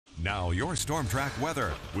Now your Storm Track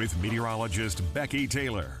weather with meteorologist Becky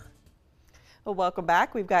Taylor. Well, welcome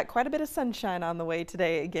back. We've got quite a bit of sunshine on the way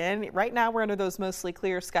today again. Right now we're under those mostly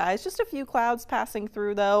clear skies. Just a few clouds passing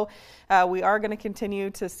through though. We are going to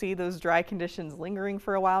continue to see those dry conditions lingering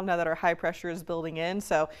for a while now that our high pressure is building in.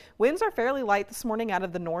 So winds are fairly light this morning out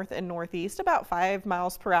of the north and northeast, about 5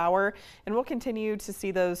 miles per hour. And we'll continue to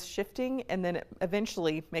see those shifting and then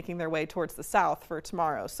eventually making their way towards the south for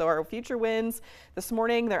tomorrow. So our future winds this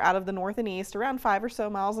morning, they're out of the north and east around 5 or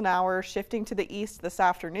so miles an hour, shifting to the east this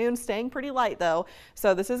afternoon, staying pretty light though.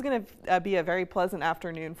 So this is going to be a very pleasant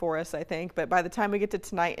afternoon for us, I think. But by the time we get to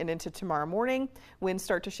tonight and into tomorrow morning, winds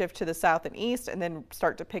start to shift to the south and east and then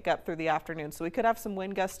start to pick up through the afternoon. So we could have some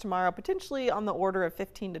wind gusts tomorrow, potentially on the order of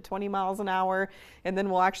 15 to 20 miles an hour. And then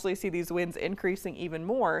we'll actually see these winds increasing even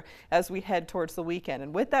more as we head towards the weekend.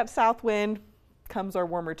 And with that south wind comes our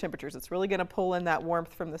warmer temperatures. It's really going to pull in that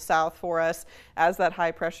warmth from the south for us as that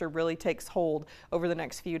high pressure really takes hold over the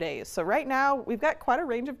next few days. So right now we've got quite a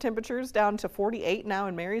range of temperatures down to 48 now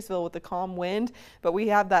in Marysville with the calm wind, but we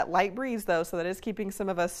have that light breeze though, so that is keeping some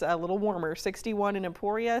of us a little warmer. 61 in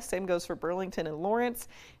Emporia, same goes for Burlington and Lawrence,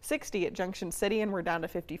 60 at Junction City, and we're down to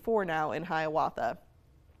 54 now in Hiawatha.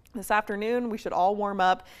 This afternoon, we should all warm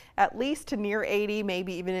up at least to near 80,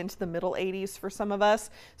 maybe even into the middle 80s for some of us.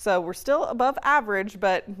 So we're still above average,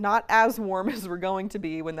 but not as warm as we're going to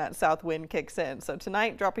be when that south wind kicks in. So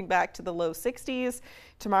tonight, dropping back to the low 60s.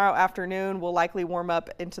 Tomorrow afternoon, we'll likely warm up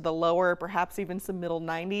into the lower, perhaps even some middle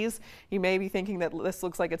 90s. You may be thinking that this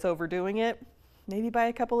looks like it's overdoing it. Maybe by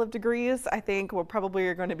a couple of degrees. I think we're probably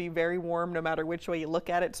are going to be very warm no matter which way you look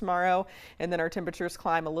at it tomorrow. And then our temperatures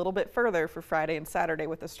climb a little bit further for Friday and Saturday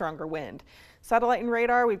with a stronger wind. Satellite and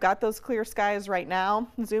radar, we've got those clear skies right now.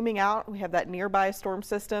 Zooming out, we have that nearby storm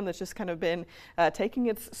system that's just kind of been taking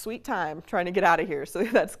its sweet time trying to get out of here. So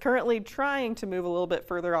that's currently trying to move a little bit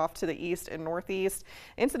further off to the east and northeast.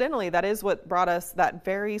 Incidentally, that is what brought us that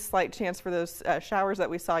very slight chance for those showers that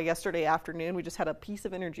we saw yesterday afternoon. We just had a piece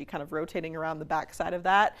of energy kind of rotating around the backside of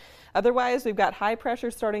that. Otherwise, we've got high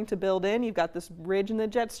pressure starting to build in. You've got this ridge in the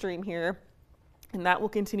jet stream here, and that will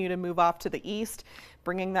continue to move off to the east,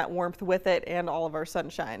 bringing that warmth with it and all of our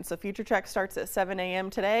sunshine. So future check starts at 7 a.m.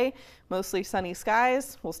 today. Mostly sunny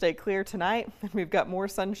skies. We'll stay clear tonight. And we've got more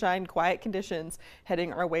sunshine, quiet conditions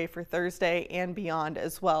heading our way for Thursday and beyond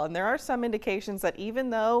as well. And there are some indications that even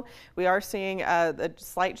though we are seeing a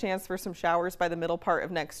slight chance for some showers by the middle part of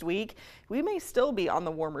next week, we may still be on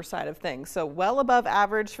the warmer side of things. So well above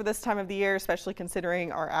average for this time of the year, especially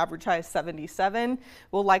considering our average high is 77.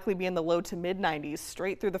 We'll likely be in the low to mid 90s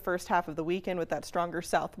straight through the first half of the weekend with that strong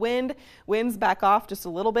south wind. Winds back off just a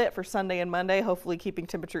little bit for Sunday and Monday, hopefully keeping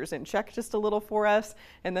temperatures in check just a little for us.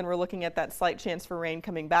 And then we're looking at that slight chance for rain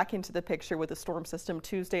coming back into the picture with the storm system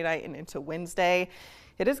Tuesday night and into Wednesday.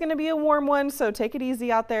 It is going to be a warm one, so take it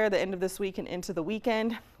easy out there the end of this week and into the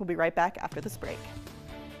weekend. We'll be right back after this break.